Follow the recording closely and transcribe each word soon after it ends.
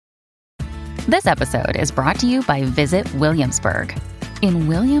This episode is brought to you by Visit Williamsburg. In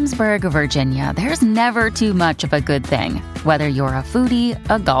Williamsburg, Virginia, there's never too much of a good thing. Whether you're a foodie,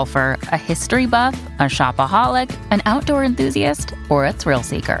 a golfer, a history buff, a shopaholic, an outdoor enthusiast, or a thrill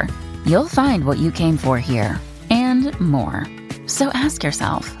seeker, you'll find what you came for here and more. So ask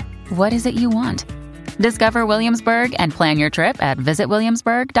yourself, what is it you want? Discover Williamsburg and plan your trip at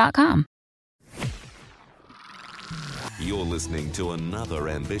visitwilliamsburg.com. You're listening to another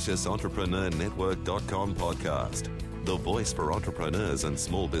ambitious entrepreneurnetwork.com podcast. The voice for entrepreneurs and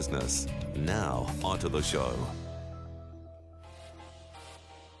small business. Now, onto the show.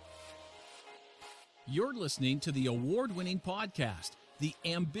 You're listening to the award-winning podcast, The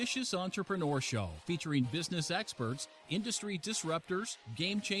Ambitious Entrepreneur Show, featuring business experts, industry disruptors,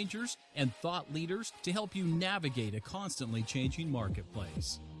 game changers, and thought leaders to help you navigate a constantly changing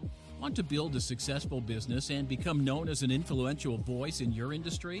marketplace. Want to build a successful business and become known as an influential voice in your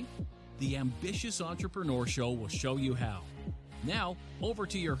industry? The Ambitious Entrepreneur Show will show you how. Now, over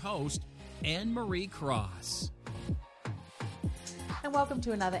to your host, Anne-Marie Cross. And welcome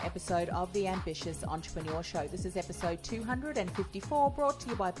to another episode of the Ambitious Entrepreneur Show. This is episode 254, brought to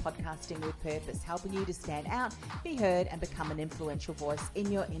you by Podcasting with Purpose, helping you to stand out, be heard, and become an influential voice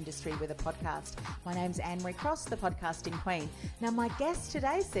in your industry with a podcast. My name's Anne-Marie Cross, the podcasting queen. Now, my guest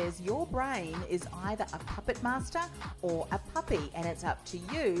today says your brain is either a puppet master or a puppy, and it's up to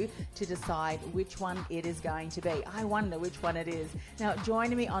you to decide which one it is going to be. I wonder which one it is. Now,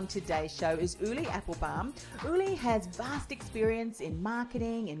 joining me on today's show is Uli Applebaum. Uli has vast experience in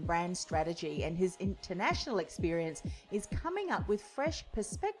marketing and brand strategy, and his international experience is coming up with fresh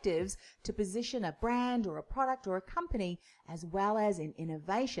perspectives to position a brand or a product or a company, as well as in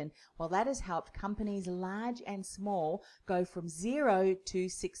innovation. Well, that has helped companies large and small go from zero to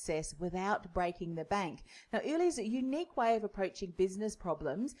success without breaking the bank. Now, Uli's unique way of approaching business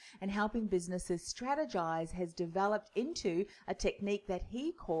problems and helping businesses strategize has developed into a technique that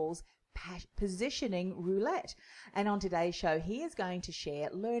he calls positioning roulette. And on today's show, he is going to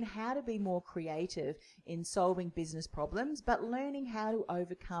learn how to be more creative in solving business problems, but learning how to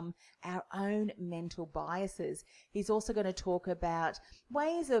overcome our own mental biases. He's also going to talk about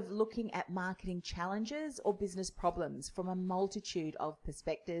ways of looking at marketing challenges or business problems from a multitude of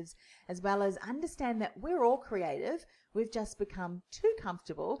perspectives, as well as understand that we're all creative. We've just become too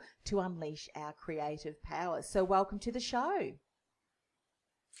comfortable to unleash our creative powers. So welcome to the show.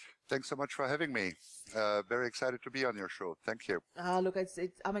 Thanks so much for having me. Very excited to be on your show. Thank you. Look,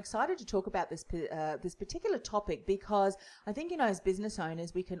 I'm excited to talk about this particular topic because I think, as business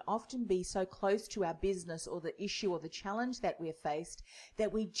owners, we can often be so close to our business or the issue or the challenge that we're faced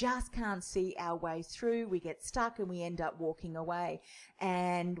that we just can't see our way through. We get stuck and we end up walking away.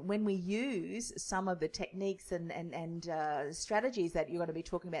 And when we use some of the techniques and strategies that you're going to be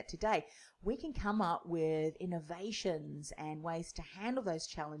talking about today, we can come up with innovations and ways to handle those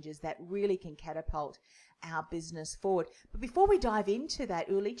challenges that really can catapult our business forward. But before we dive into that,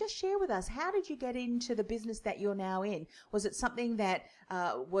 Uli, just share with us, how did you get into the business that you're now in? Was it something that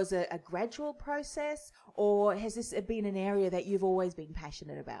was a gradual process, or has this been an area that you've always been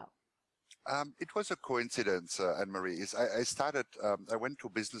passionate about? It was a coincidence, Anne-Marie. I went to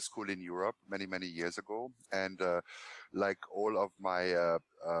business school in Europe many, many years ago. And like all of my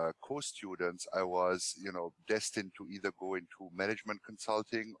co-students, I was, destined to either go into management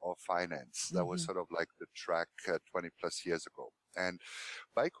consulting or finance. That was sort of like the track 20 plus years ago. And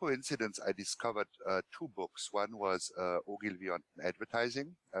by coincidence, I discovered two books. One was Ogilvy on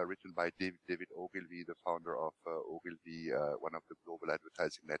Advertising, written by David Ogilvy, the founder of Ogilvy, one of the global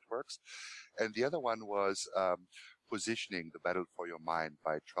advertising networks. And the other one was Positioning, The Battle for Your Mind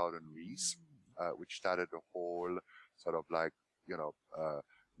by Trout and Rees, which started a whole sort of like,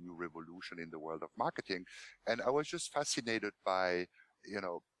 new revolution in the world of marketing. And I was just fascinated by,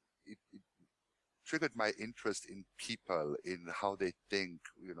 it triggered my interest in people, in how they think,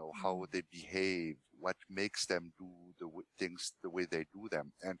 how they behave, what makes them do things the way they do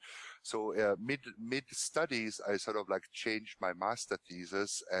them. And so mid studies, I sort of like changed my master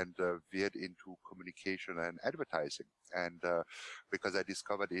thesis and veered into communication and advertising. And because I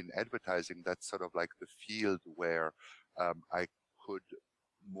discovered in advertising, that's sort of like the field where I could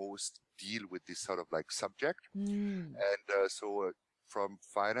most deal with this sort of like subject. And so from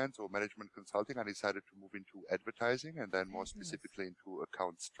finance or management consulting, I decided to move into advertising, and then more specifically into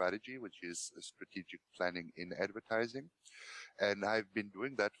account strategy, which is strategic planning in advertising. And I've been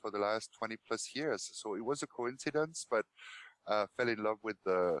doing that for the last 20 plus years. So it was a coincidence, but fell in love with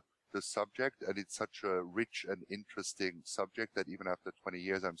the the subject, and it's such a rich and interesting subject that even after 20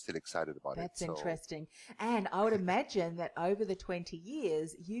 years, I'm still excited about it. That's interesting. And I would imagine that over the 20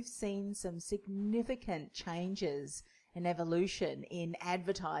 years, you've seen some significant changes and evolution in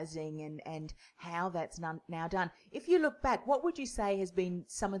advertising and how that's now done. If you look back, what would you say has been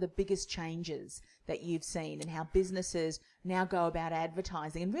some of the biggest changes that you've seen and how businesses now go about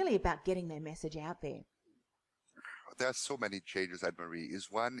advertising and really about getting their message out there? There are so many changes, Anne-Marie.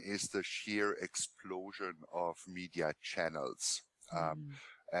 One is the sheer explosion of media channels,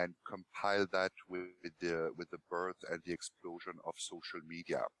 and compile that with the birth and the explosion of social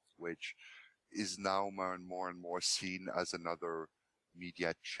media, which is now more and more seen as another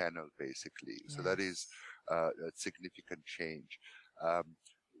media channel, basically. Yes. So that is a significant change.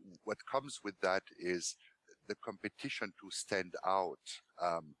 What comes with that is the competition to stand out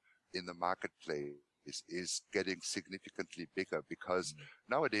in the marketplace is getting significantly bigger, because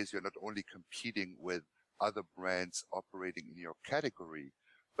nowadays you're not only competing with other brands operating in your category,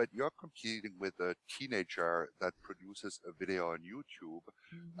 but you're competing with a teenager that produces a video on YouTube,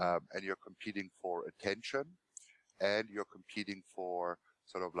 and you're competing for attention, and you're competing for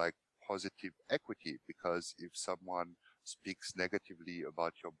sort of like positive equity, because if someone speaks negatively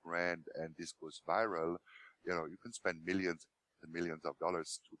about your brand and this goes viral, you can spend millions and millions of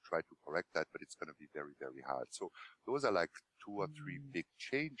dollars to try to correct that, but it's going to be very, very hard. So those are like 2 or 3 big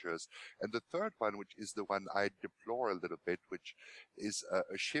changes. And the third one, which is the one I deplore a little bit, which is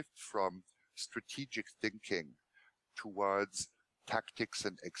a shift from strategic thinking towards tactics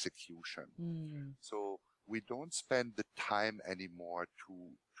and execution. So we don't spend the time anymore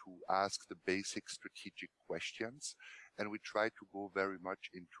to ask the basic strategic questions, and we try to go very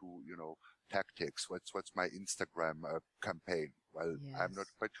much into, tactics. What's my Instagram campaign? Well, yes. I'm not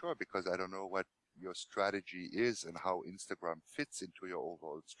quite sure, because I don't know what your strategy is and how Instagram fits into your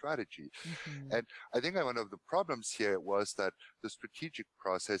overall strategy. And I think one of the problems here was that the strategic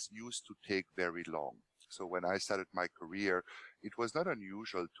process used to take very long. So when I started my career, it was not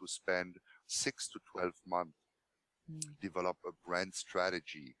unusual to spend 6 to 12 months develop a brand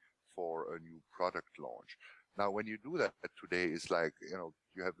strategy for a new product launch. Now, when you do that today, it's like,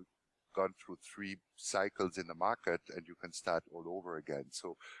 you have gone through 3 cycles in the market and you can start all over again.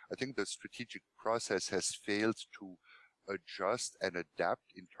 So I think the strategic process has failed to adjust and adapt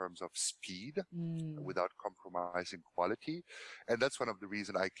in terms of speed without compromising quality. And that's one of the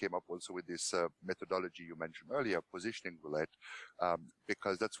reasons I came up also with this methodology you mentioned earlier, positioning roulette,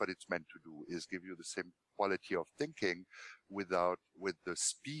 because that's what it's meant to do, is give you the same quality of thinking with the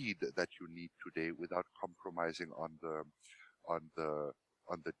speed that you need today, without compromising on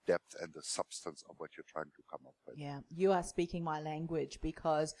the depth and the substance of what you're trying to come up with. Yeah, you are speaking my language,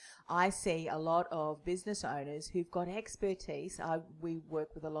 because I see a lot of business owners who've got expertise. We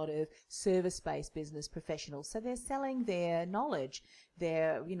work with a lot of service-based business professionals, so they're selling their knowledge,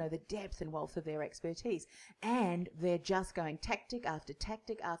 the depth and wealth of their expertise, and they're just going tactic after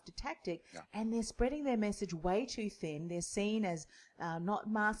tactic after tactic, and they're spreading their message way too thin. They're seen as not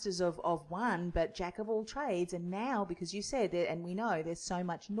masters of one, but jack of all trades. And now, because you said that, and we know there's so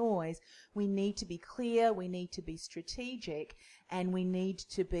much noise, we need to be clear, we need to be strategic, and we need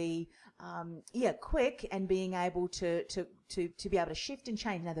to be quick and being able to be able to shift and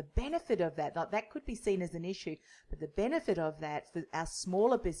change. Now, the benefit of that could be seen as an issue, but the benefit of that for our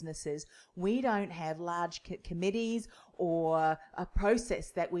smaller businesses, we don't have large committees or a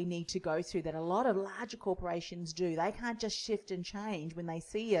process that we need to go through that a lot of larger corporations do. They can't just shift and change when they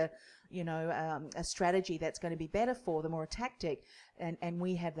see a strategy that's going to be better for them, or a tactic, and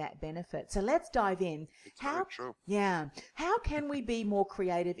we have that benefit. So let's dive in. It's very true. Yeah. How can we be more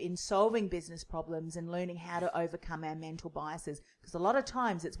creative in solving business problems and learning how to overcome our mental biases? Because a lot of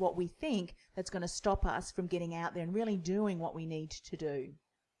times it's what we think that's going to stop us from getting out there and really doing what we need to do.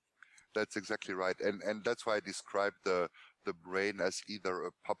 That's exactly right. And that's why I described the brain as either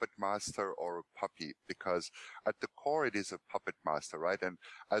a puppet master or a puppy, because at the core it is a puppet master, right? And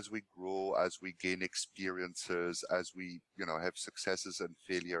as we grow, as we gain experiences, as we, have successes and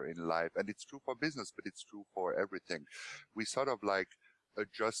failure in life, and it's true for business, but it's true for everything, we sort of like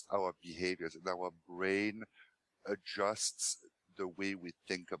adjust our behaviors, and our brain adjusts the way we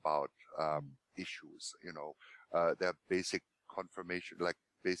think about issues. There are basic confirmation, like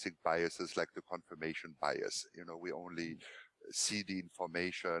basic biases, like the confirmation bias. We only see the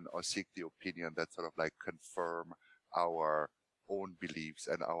information or seek the opinion that sort of like confirm our own beliefs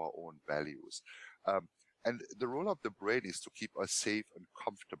and our own values. And the role of the brain is to keep us safe and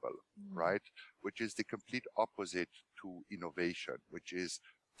comfortable, right? Which is the complete opposite to innovation, which is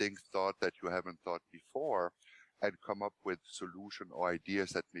think thought that you haven't thought before. and come up with solution or ideas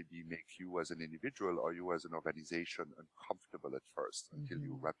that maybe make you as an individual or you as an organization uncomfortable at first until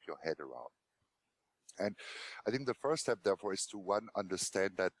you wrap your head around. And I think the first step, therefore, is to, one,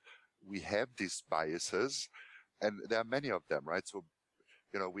 understand that we have these biases, and there are many of them, right? So,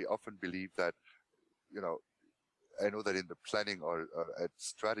 we often believe that, I know that in the planning or at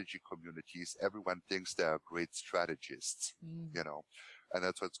strategy communities, everyone thinks they are great strategists, and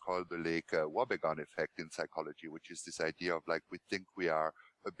that's what's called the Lake-Wobegon effect in psychology, which is this idea of we think we are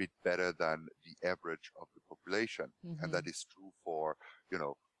a bit better than the average of the population. And that is true for,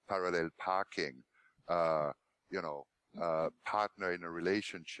 parallel parking, partner in a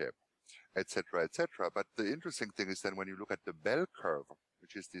relationship, etc., etc. But the interesting thing is then when you look at the bell curve,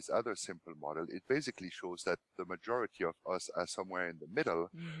 which is this other simple model, it basically shows that the majority of us are somewhere in the middle,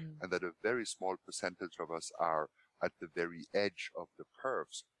 and that a very small percentage of us are at the very edge of the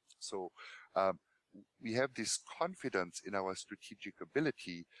curves. So we have this confidence in our strategic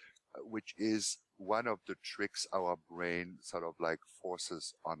ability, which is one of the tricks our brain sort of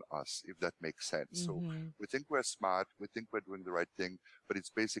forces on us, if that makes sense. So we think we're smart, we think we're doing the right thing, but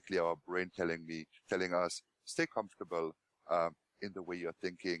it's basically our brain telling us, stay comfortable in the way you're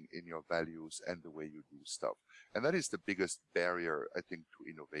thinking, in your values, and the way you do stuff. And that is the biggest barrier, I think, to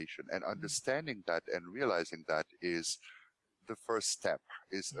innovation. And understanding that and realizing that is the first step,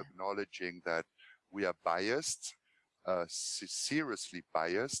 is acknowledging that we are biased, seriously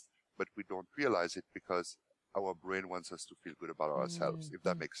biased, but we don't realize it because our brain wants us to feel good about ourselves, if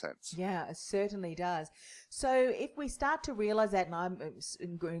that makes sense. Yeah, it certainly does. So if we start to realize that, and I'm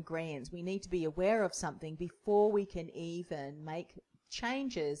in agreement, we need to be aware of something before we can even make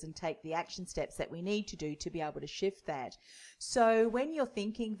changes and take the action steps that we need to do to be able to shift that. So when you're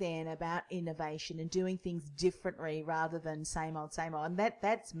thinking then about innovation and doing things differently rather than same old, and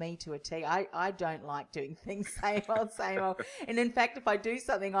that's me to a T. I don't like doing things same old. And in fact, if I do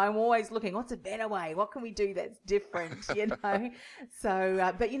something, I'm always looking, what's a better way? What can we do that's different,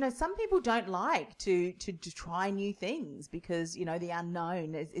 So, but, some people don't like to try new things because, the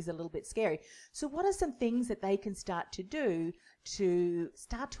unknown is a little bit scary. So what are some things that they can start to do to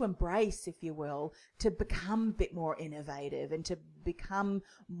start to embrace, if you will, to become a bit more innovative and to become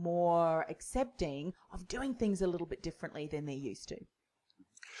more accepting of doing things a little bit differently than they're used to?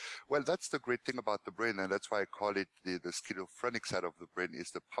 Well, that's the great thing about the brain, and that's why I call it the schizophrenic side of the brain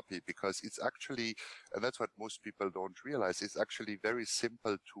is the puppy, because it's actually, and that's what most people don't realize, it's actually very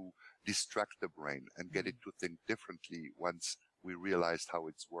simple to distract the brain and get it to think differently once we realized how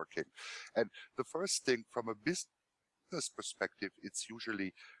it's working. And the first thing from a business perspective, it's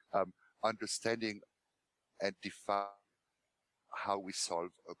usually understanding and define how we solve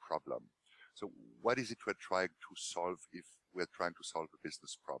a problem. So what is it we're trying to solve if we're trying to solve a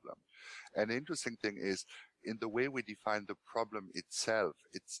business problem? And the interesting thing is, in the way we define the problem itself,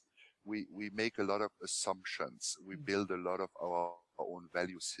 we make a lot of assumptions. We build a lot of our own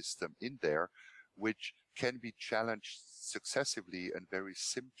value system in there, which can be challenged successively and very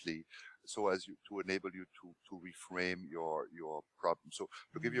simply, so as to enable you to reframe your problem. So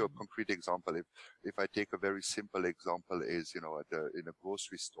to give you a concrete example, if I take a very simple example is, in a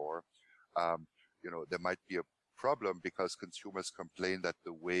grocery store, there might be a problem because consumers complain that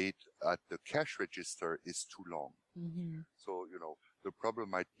the wait at the cash register is too long. So, the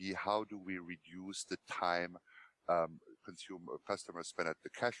problem might be, how do we reduce the time customers spend at the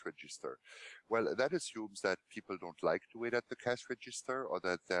cash register? Well, that assumes that people don't like to wait at the cash register, or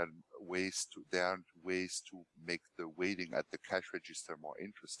that there aren't ways to make the waiting at the cash register more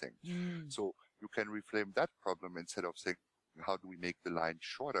interesting. So you can reframe that problem instead of saying, how do we make the line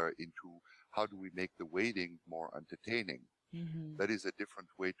shorter, into how do we make the waiting more entertaining? That is a different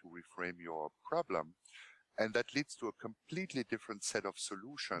way to reframe your problem. And that leads to a completely different set of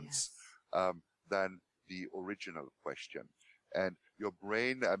solutions than the original question. And your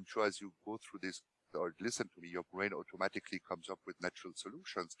brain, I'm sure as you go through this or listen to me, your brain automatically comes up with natural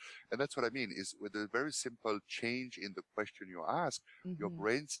solutions. And that's what I mean, is with a very simple change in the question you ask, your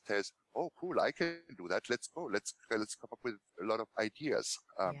brain says, oh, cool, I can do that. Let's go. Let's come up with a lot of ideas.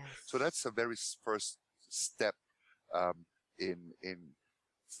 So that's a very first step in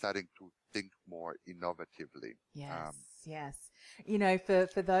starting to think more innovatively. Yes.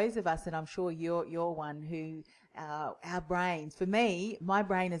 For those of us, and I'm sure you're one who, our brains, for me, my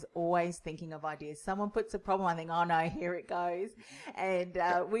brain is always thinking of ideas. Someone puts a problem, I think, oh no, here it goes. And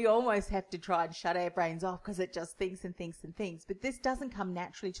we almost have to try and shut our brains off because it just thinks and thinks and thinks. But this doesn't come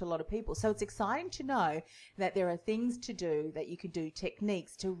naturally to a lot of people. So it's exciting to know that there are things to do, that you can do,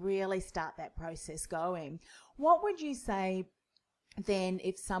 techniques to really start that process going. What would you say then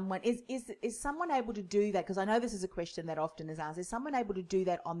if someone is someone able to do that? Because I know this is a question that often is asked. Is someone able to do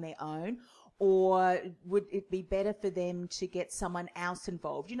that on their own, or would it be better for them to get someone else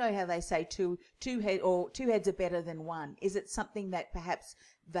involved? You know how they say two heads are better than one. Is it something that perhaps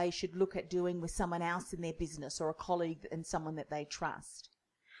they should look at doing with someone else in their business, or a colleague and someone that they trust?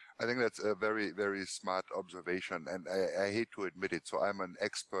 I think that's a very, very smart observation, and I hate to admit it. So I'm an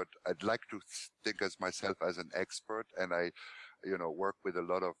expert. I'd like to think as myself as an expert, and I work with a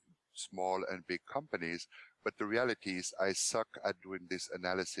lot of small and big companies. But the reality is I suck at doing this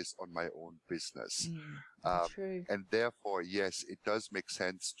analysis on my own business. True. And therefore, yes, it does make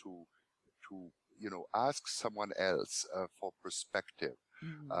sense to ask someone else for perspective.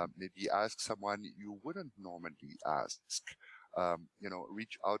 Maybe ask someone you wouldn't normally ask.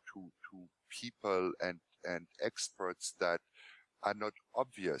 Reach out to people and experts that are not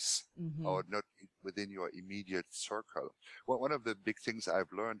obvious or not within your immediate circle. Well, one of the big things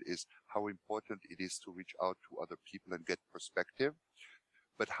I've learned is how important it is to reach out to other people and get perspective,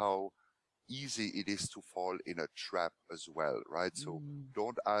 but how easy it is to fall in a trap as well, right? So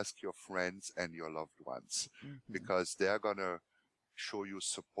don't ask your friends and your loved ones because they're going to show you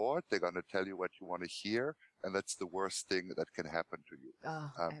support. They're going to tell you what you want to hear. And that's the worst thing that can happen to you.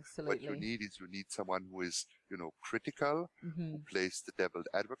 Absolutely. What you need someone who is, critical, who plays the devil's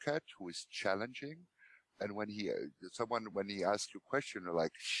advocate, who is challenging. And when he asks you a question, you're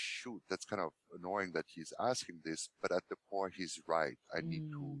like, shoot, that's kind of annoying that he's asking this. But at the core, he's right. I need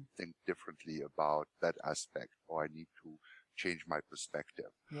to think differently about that aspect, or I need to change my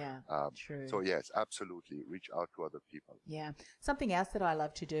perspective. Yeah, true. So yes, absolutely, reach out to other people. Yeah. Something else that I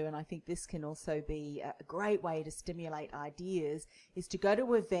love to do, and I think this can also be a great way to stimulate ideas, is to go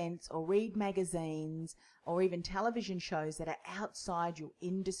to events or read magazines or even television shows that are outside your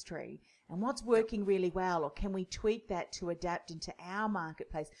industry. And what's working really well, or can we tweak that to adapt into our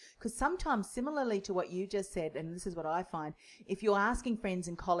marketplace? Because sometimes, similarly to what you just said, and this is what I find, if you're asking friends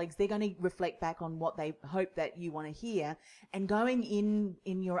and colleagues, they're going to reflect back on what they hope that you want to hear. And going in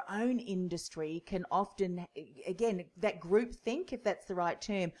your own industry can often, again, that group think, if that's the right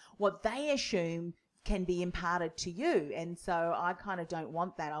term, what they assume can be imparted to you. And so I kind of don't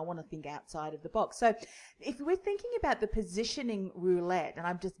want that. I want to think outside of the box. So if we're thinking about the positioning roulette, and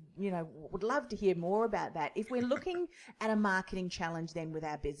I'm just, would love to hear more about that. If we're looking at a marketing challenge then with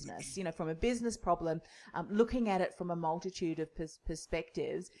our business, from a business problem, looking at it from a multitude of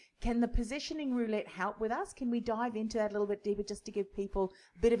perspectives, can the positioning roulette help with us? Can we dive into that a little bit deeper just to give people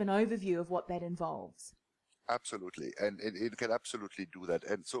a bit of an overview of what that involves? Absolutely, and it can absolutely do that.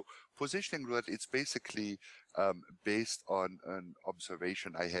 And so positioning roulette, it's basically based on an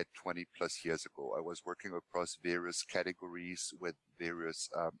observation I had 20 plus years ago. I was working across various categories with various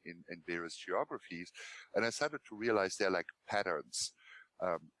in various geographies, and I started to realize there are like patterns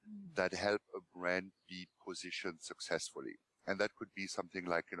that help a brand be positioned successfully. And that could be something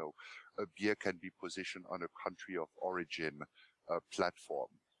like, a beer can be positioned on a country of origin platform.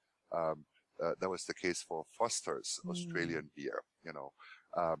 That was the case for Foster's Australian beer,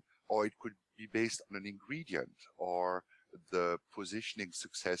 or it could be based on an ingredient, or the positioning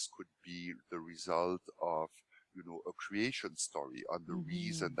success could be the result of, a creation story on the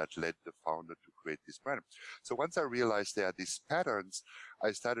reason that led the founder to create this brand. So once I realized there are these patterns,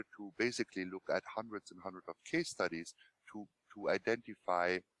 I started to basically look at hundreds and hundreds of case studies to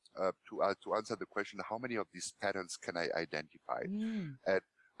identify, to answer the question, how many of these patterns can I identify? And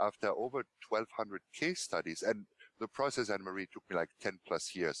after over 1,200 case studies, and the process, Anne-Marie, took me like 10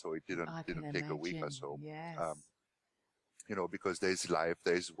 plus years, so it didn't take a week or so. Yes. Because there's life,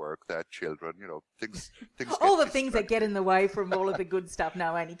 there's work, there are children, things. All the things that get in the way from all of the good stuff.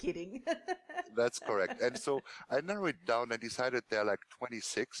 No, only kidding. That's correct. And so I narrowed it down and decided there are like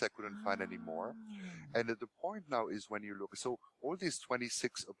 26. I couldn't find any more. And the point now is when you look, so all these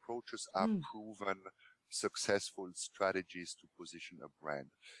 26 approaches are proven successful strategies to position a brand.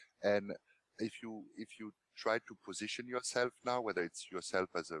 And if you try to position yourself now, whether it's yourself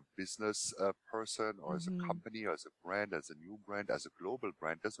as a business person or as a company, or as a brand, as a new brand, as a global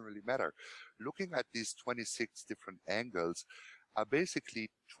brand, doesn't really matter. Looking at these 26 different angles are basically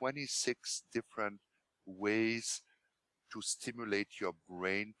 26 different ways to stimulate your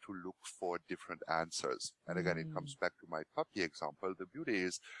brain to look for different answers. And again, it comes back to my puppy example. The beauty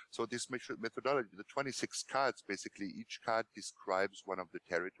is, so this methodology, the 26 cards, basically each card describes one of the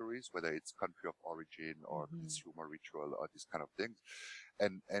territories, whether it's country of origin or consumer ritual or these kind of things,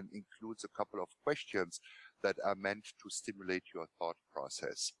 and includes a couple of questions that are meant to stimulate your thought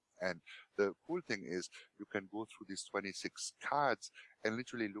process. And the cool thing is you can go through these 26 cards and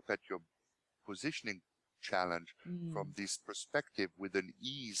literally look at your positioning challenge from this perspective with an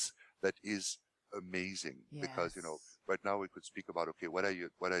ease that is amazing. Because, right now we could speak about, okay, what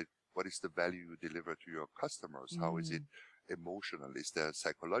is the value you deliver to your customers? How is it emotional? Is there a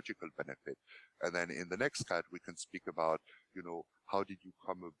psychological benefit? And then in the next cut, we can speak about, how did you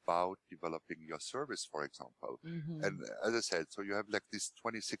come about developing your service, for example? And as I said, so you have like these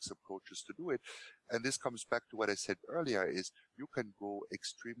 26 approaches to do it. And this comes back to what I said earlier, is you can go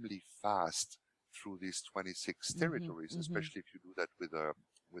extremely fast through these 26 territories, especially if you do that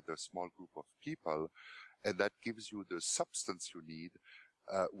with a small group of people. And that gives you the substance you need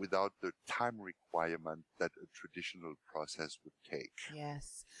without the time requirement that a traditional process would take.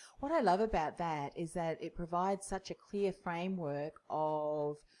 Yes. What I love about that is that it provides such a clear framework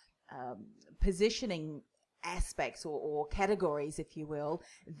of positioning aspects or categories, if you will,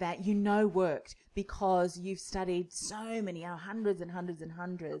 that worked because you've studied so many, hundreds and hundreds and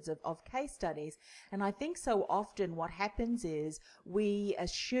hundreds of case studies. And I think so often what happens is we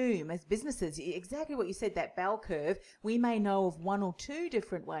assume as businesses, exactly what you said, that bell curve, we may know of one or two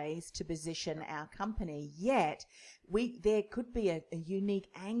different ways to position our company, yet there could be a unique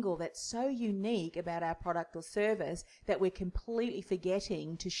angle that's so unique about our product or service that we're completely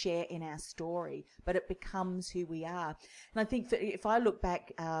forgetting to share in our story, but it becomes who we are. And I think if I look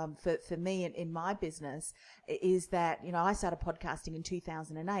back for me in my business, is that, I started podcasting in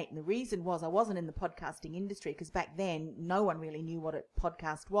 2008. And the reason was I wasn't in the podcasting industry, because back then no one really knew what a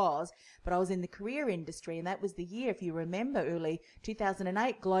podcast was, but I was in the career industry. And that was the year, if you remember, early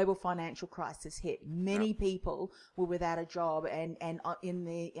 2008, global financial crisis hit. Many people were without a job and in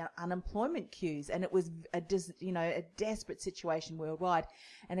the unemployment queues, and it was a desperate situation worldwide.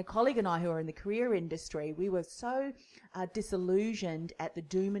 And a colleague and I who are in the career industry, we were so disillusioned at the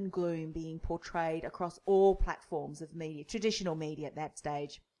doom and gloom being portrayed across all platforms of media, traditional media at that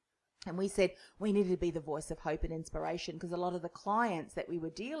stage. And we said we needed to be the voice of hope and inspiration, because a lot of the clients that we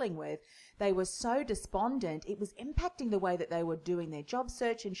were dealing with, they were so despondent, it was impacting the way that they were doing their job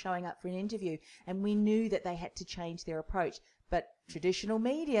search and showing up for an interview. And we knew that they had to change their approach. But traditional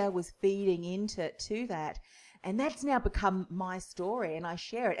media was feeding into that. And that's now become my story, and I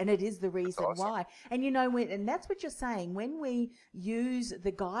share it, and it is the reason why. And and that's what you're saying. When we use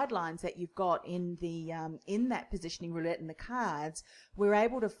the guidelines that you've got in the in that positioning roulette and the cards, we're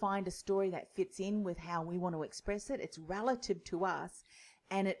able to find a story that fits in with how we want to express it. It's relative to us,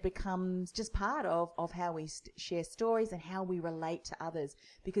 and it becomes just part of how we share stories and how we relate to others.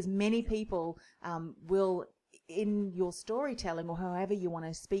 Because many people will, in your storytelling or however you want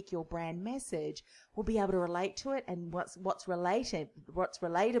to speak your brand message, will be able to relate to it, and what's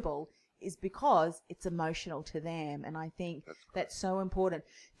relatable is because it's emotional to them. And I think that's so important.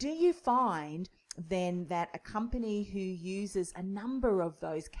 Do you find then that a company who uses a number of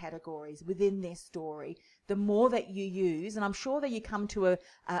those categories within their story, the more that you use, and I'm sure that you come to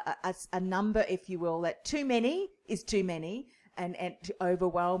a number, if you will, that too many is too many, and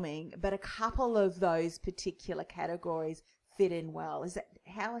overwhelming, but a couple of those particular categories fit in well. Is that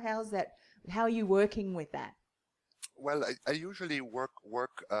how's that? How are you working with that? Well, I usually use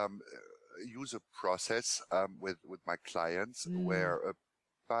a process with my clients where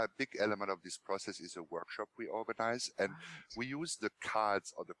a big element of this process is a workshop we organize, and we use the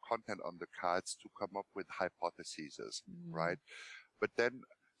cards or the content on the cards to come up with hypotheses, right? But then,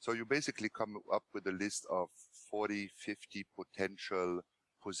 so you basically come up with a list of 40, 50 potential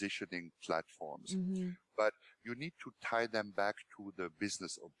positioning platforms, but you need to tie them back to the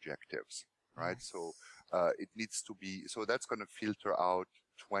business objectives, right? Yes. So it needs to be, so that's going to filter out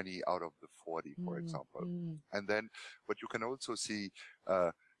 20 out of the 40, for example. And then what you can also see,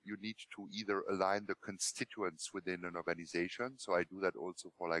 you need to either align the constituents within an organization. So I do that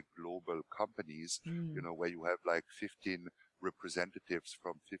also for like global companies, where you have like 15 representatives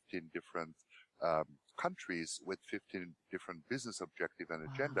from 15 different countries with 15 different business objectives and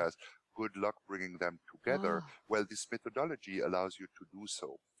agendas. Good luck bringing them together. Well, this methodology allows you to do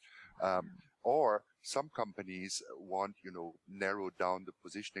so. Or some companies want, narrow down the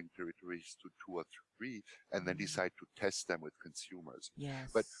positioning territories to 2 or 3 and then decide to test them with consumers.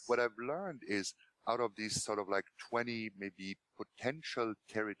 Yes. But what I've learned is out of these sort of like 20 maybe potential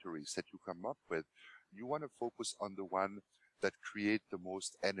territories that you come up with, you want to focus on the one that create the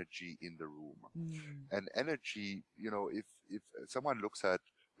most energy in the room. And energy, if someone looks at,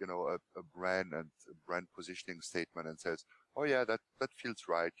 a brand and a brand positioning statement and says, oh yeah, that feels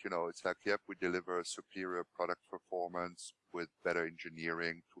right. It's like, yep, we deliver superior product performance with better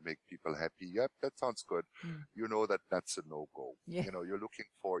engineering to make people happy. Yep, that sounds good. You know that that's a no-go. Yeah. You're looking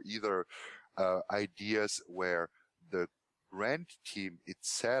for either ideas where the brand team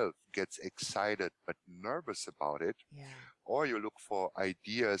itself gets excited but nervous about it, or you look for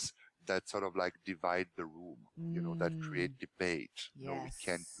ideas that sort of like divide the room, that create debate. No, we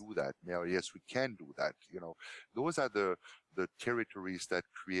can't do that. No, yes, we can do that. Those are the territories that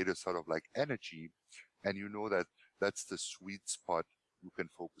create a sort of like energy, and that that's the sweet spot you can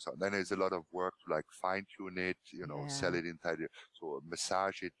focus on. Then there's a lot of work to like fine tune it, sell it inside it, so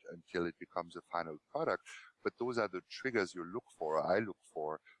massage it until it becomes a final product. But those are the triggers you look for, I look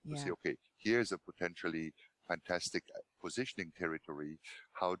for, to say, okay, here's a potentially fantastic positioning territory.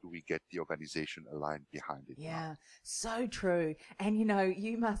 How do we get the organization aligned behind it? Yeah, so true. And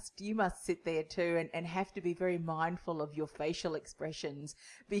you must sit there too and have to be very mindful of your facial expressions,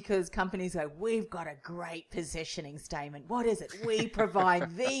 because companies go, we've got a great positioning statement. What is it? We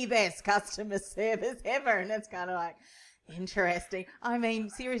provide the best customer service ever. And it's kind of like, interesting. I mean,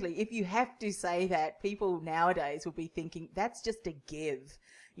 seriously, if you have to say that, people nowadays will be thinking that's just a give.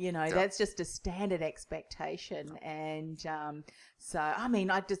 That's just a standard expectation. And so, I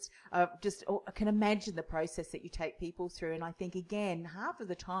mean, I I can imagine the process that you take people through. And I think, again, half of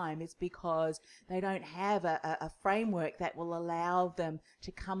the time it's because they don't have a framework that will allow them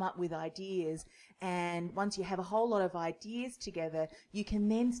to come up with ideas. And once you have a whole lot of ideas together, you can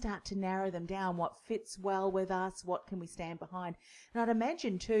then start to narrow them down. What fits well with us? What can we stand behind? And I'd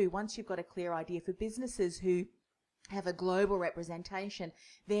imagine too, once you've got a clear idea, for businesses who have a global representation,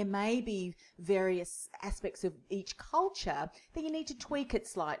 there may be various aspects of each culture that you need to tweak it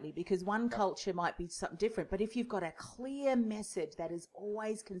slightly, because one culture might be something different. But if you've got a clear message that is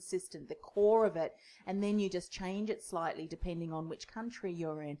always consistent, the core of it, and then you just change it slightly depending on which country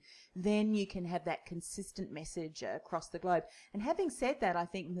you're in, then you can have that consistent message across the globe. And having said that, I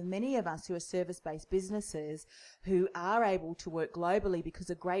think many of us who are service-based businesses who are able to work globally because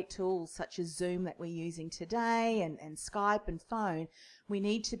of great tools such as Zoom that we're using today and Skype and phone, we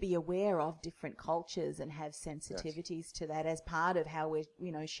need to be aware of different cultures and have sensitivities to that as part of how we're,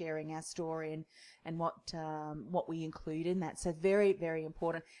 sharing our story and what we include in that. So very, very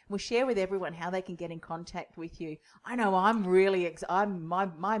important. We'll share with everyone how they can get in contact with you. I know I'm really, my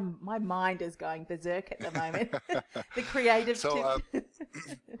mind is going berserk at the moment. The creative. So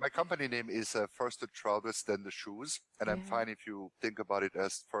my company name is First the Trousers, then the Shoes. And I'm fine if you think about it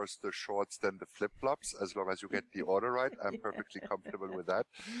as first the shorts, then the flip-flops, as long as you get the order right. I'm perfectly comfortable with that.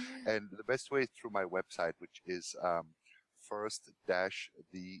 And the best way is through my website, which is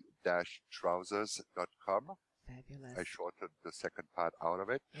first-the-trousers.com. Fabulous. I shortened the second part out of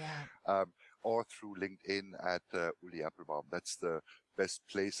it. Or through LinkedIn at Uli Appelbaum. That's the best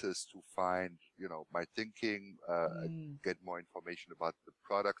places to find, my thinking, get more information about the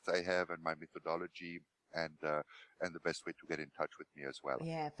products I have and my methodology, and the best way to get in touch with me as well.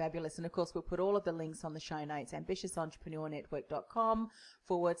 Yeah, fabulous. And of course, we'll put all of the links on the show notes,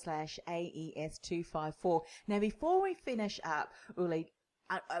 ambitiousentrepreneurnetwork.com/AES254. Now, before we finish up, Uli,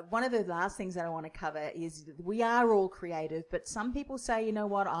 one of the last things that I want to cover is we are all creative, but some people say, you know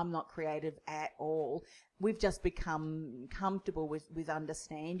what, I'm not creative at all. We've just become comfortable with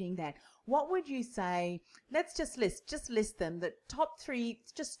understanding that. What would you say? Let's just list them. The top three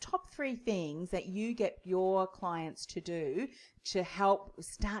things that you get your clients to do to help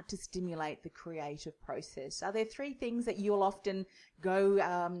start to stimulate the creative process. Are there three things that you'll often go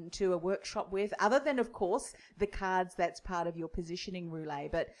to a workshop with, other than, of course, the cards that's part of your positioning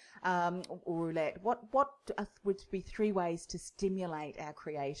roulette? But roulette. What would be three ways to stimulate our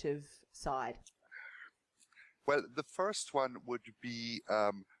creative side? Well, the first one would be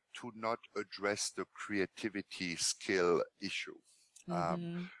to not address the creativity skill issue.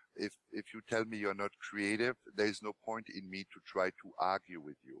 If you tell me you're not creative, there's no point in me to try to argue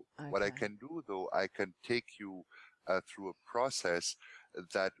with you. Okay. What I can do, though, I can take you through a process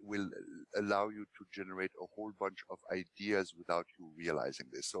that will allow you to generate a whole bunch of ideas without you realizing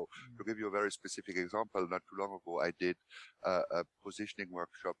this. So to give you a very specific example, not too long ago, I did a positioning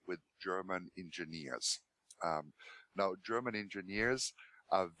workshop with German engineers. Now, German engineers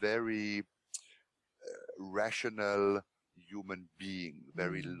are very rational human being,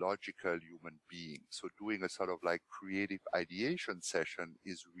 very logical human being. So doing a sort of like creative ideation session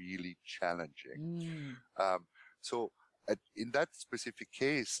is really challenging. So in that specific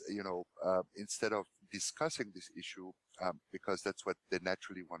case, instead of discussing this issue, because that's what they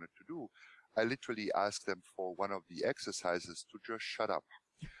naturally wanted to do, I literally asked them for one of the exercises to just shut up.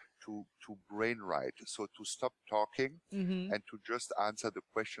 To brainwrite, so to stop talking and to just answer the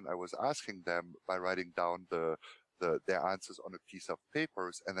question I was asking them by writing down their answers on a piece of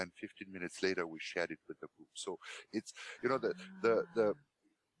papers, and then 15 minutes later we shared it with the group. So it's a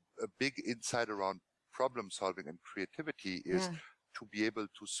big insight around problem solving and creativity is to be able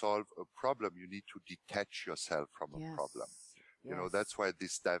to solve a problem, you need to detach yourself from a problem. You know, that's why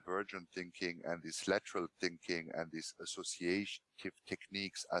this divergent thinking and this lateral thinking and these associative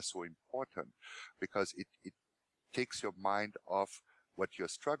techniques are so important, because it takes your mind off what you're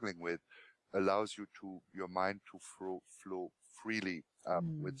struggling with, allows your mind to flow freely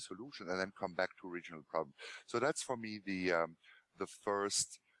with solution, and then come back to original problem. So that's for me the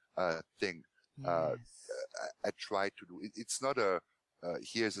first thing I try to do. It's not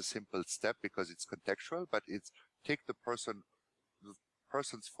here's a simple step because it's contextual, but it's take the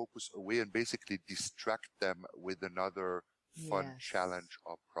person's focus away and basically distract them with another fun challenge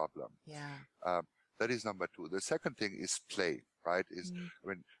or problem. That is number two. The second thing is play, right?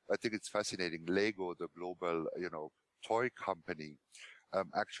 I think it's fascinating. Lego, the global, toy company,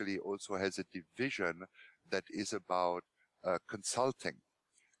 actually also has a division that is about consulting.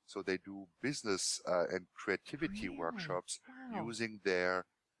 So they do business and creativity workshops using their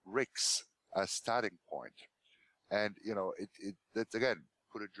rigs as starting point. And, that's again,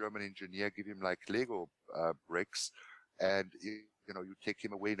 put a German engineer, give him like Lego bricks, and, you take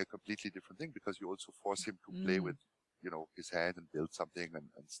him away in a completely different thing, because you also force him to play with, his hand and build something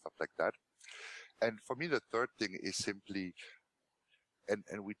and stuff like that. And for me, the third thing is simply,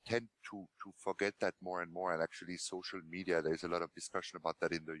 and we tend to forget that more and more, and actually social media, there's a lot of discussion about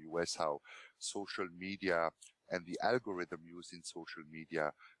that in the US, how social media and the algorithm used in social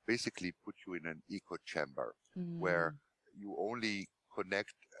media basically put you in an echo chamber where you only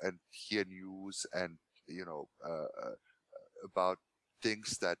connect and hear news and, about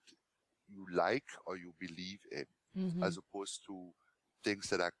things that you like or you believe in, as opposed to things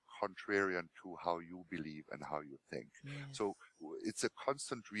that are contrarian to how you believe and how you think. So it's a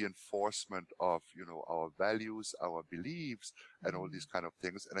constant reinforcement of, our values, our beliefs, and all these kind of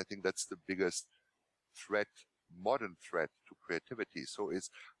things. And I think that's the biggest threat, modern threat to creativity. So it's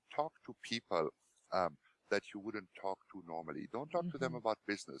talk to people that you wouldn't talk to normally. Don't talk to them about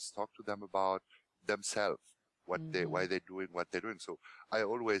business. Talk to them about themselves, why they're doing what they're doing. So I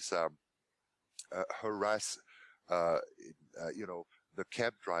always harass, the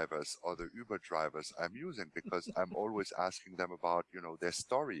cab drivers or the Uber drivers I'm using, because I'm always asking them about, their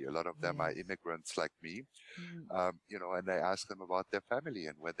story. A lot of them are immigrants like me, and I ask them about their family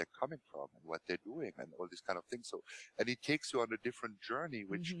and where they're coming from and what they're doing and all these kind of things. So, and it takes you on a different journey,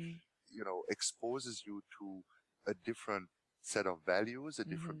 which, exposes you to a different set of values, a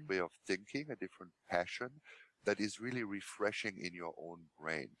different way of thinking, a different passion that is really refreshing in your own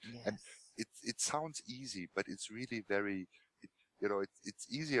brain. And it sounds easy, but it's really very, it's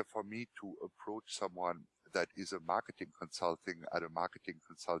easier for me to approach someone that is a marketing consulting at a marketing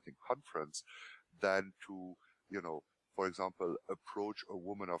consulting conference than to, for example, approach a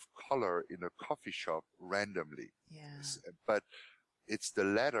woman of color in a coffee shop randomly. But it's the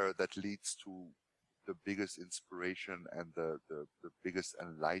latter that leads to the biggest inspiration and the biggest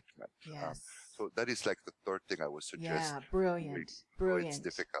enlightenment. So that is like the third thing I would suggest. Brilliant. It's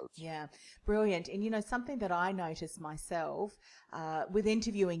difficult. Brilliant. And something that I noticed myself with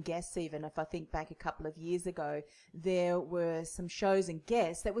interviewing guests, even if I think back a couple of years ago, there were some shows and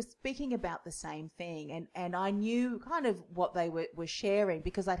guests that were speaking about the same thing, and I knew kind of what they were sharing,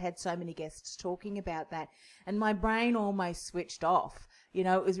 because I'd had so many guests talking about that, and my brain almost switched off. It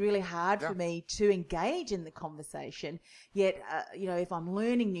was really hard for me to engage in the conversation. Yet, if I'm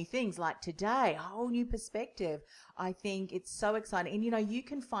learning new things like today, a whole new perspective, I think it's so exciting. And, you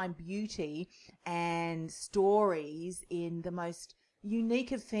can find beauty and stories in the most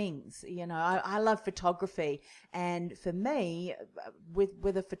unique of things. I love photography, and for me,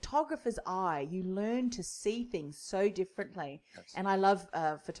 with a photographer's eye, you learn to see things so differently. And I love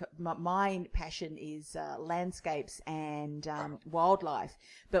my passion is landscapes and wildlife.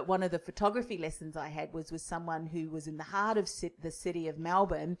 But one of the photography lessons I had was with someone who was in the heart of the city of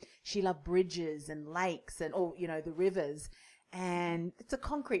Melbourne. She loved bridges and lakes and all, the rivers. And it's a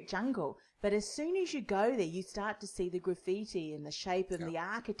concrete jungle. But as soon as you go there, you start to see the graffiti and the shape and the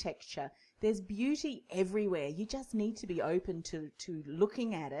architecture. There's beauty everywhere. You just need to be open to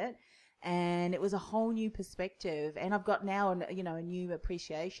looking at it. And it was a whole new perspective. And I've got now, a new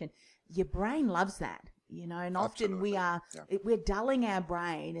appreciation. Your brain loves that, and often we're dulling our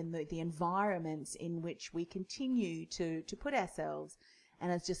brain in the environments in which we continue to put ourselves.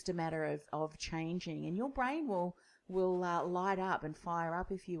 And it's just a matter of changing. And your brain will light up and fire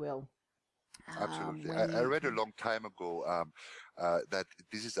up, if you will. Absolutely. I read a long time ago that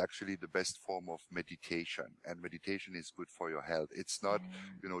this is actually the best form of meditation, and meditation is good for your health. It's not,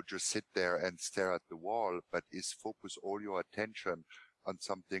 just sit there and stare at the wall, but is focus all your attention on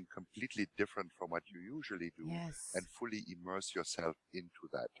something completely different from what you usually do, Yes. and fully immerse yourself into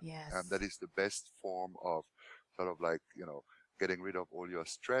that. Yes. That is the best form of sort of like, getting rid of all your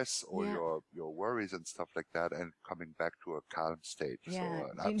stress, all your worries and stuff like that, and coming back to a calm state. Yeah.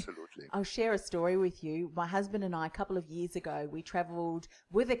 So absolutely. I'll share a story with you. My husband and I, a couple of years ago, we travelled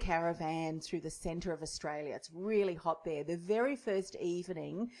with a caravan through the centre of Australia. It's really hot there. The very first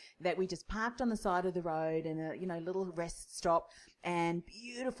evening that we just parked on the side of the road in a little rest stop, and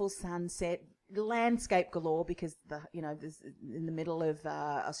beautiful sunset, landscape galore, because there's, in the middle of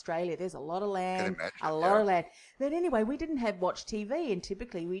Australia, there's a lot of land, of land. But anyway, we didn't have watch TV, and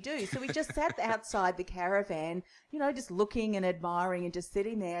typically we do. So we just sat outside the caravan, just looking and admiring and just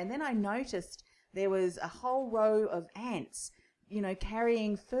sitting there. And then I noticed there was a whole row of ants,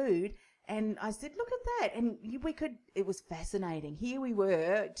 carrying food. And I said, look at that. And it was fascinating. Here we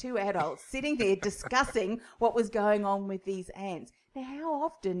were, two adults sitting there discussing what was going on with these ants. Now, how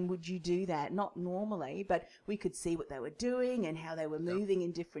often would you do that? Not normally, but we could see what they were doing and how they were moving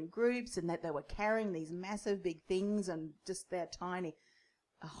in different groups, and that they were carrying these massive big things, and just they're tiny.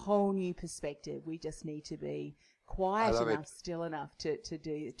 A whole new perspective. We just need to be quiet enough, still enough to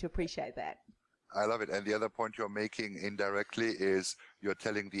appreciate that. I love it. And the other point you're making indirectly is you're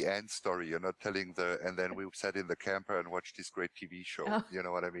telling the ant story. You're not telling and then we sat in the camper and watched this great TV show. Oh, you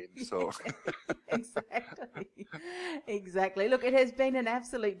know what I mean? So Exactly. Look, it has been an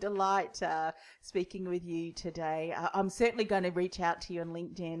absolute delight speaking with you today. I'm certainly going to reach out to you on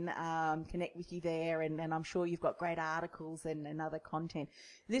LinkedIn, connect with you there, and I'm sure you've got great articles and other content.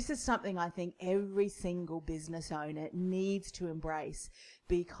 This is something I think every single business owner needs to embrace,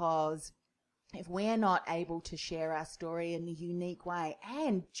 because if we're not able to share our story in a unique way,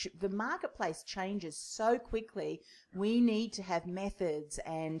 and the marketplace changes so quickly, we need to have methods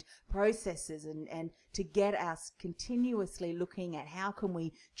and processes and to get us continuously looking at how can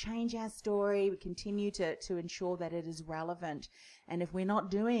we change our story, we continue to ensure that it is relevant. And if we're not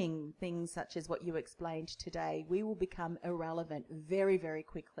doing things such as what you explained today, we will become irrelevant very, very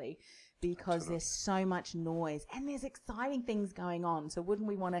quickly, because there's so much noise and there's exciting things going on. So wouldn't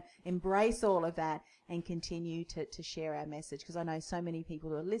we want to embrace all of that and continue to share our message? Because I know so many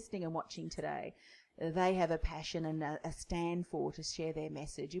people who are listening and watching today, they have a passion and a stand for to share their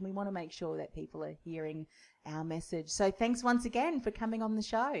message, and we want to make sure that people are hearing our message. So thanks once again for coming on the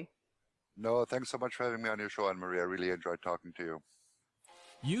show. No, thanks so much for having me on your show, Anne-Marie. I really enjoyed talking to you.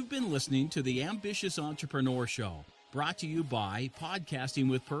 You've been listening to the Ambitious Entrepreneur Show, brought to you by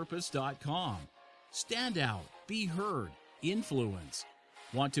podcastingwithpurpose.com. Stand out, be heard, influence.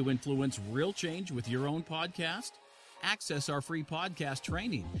 Want to influence real change with your own podcast? Access our free podcast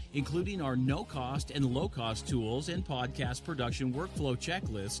training, including our no-cost and low-cost tools and podcast production workflow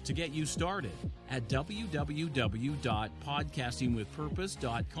checklists to get you started at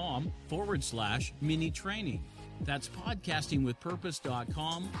www.podcastingwithpurpose.com/mini training. That's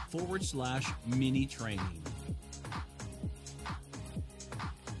podcastingwithpurpose.com/mini training.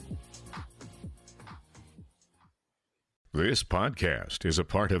 This podcast is a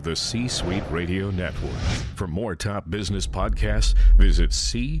part of the C-Suite Radio Network. For more top business podcasts, visit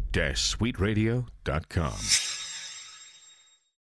c-suiteradio.com.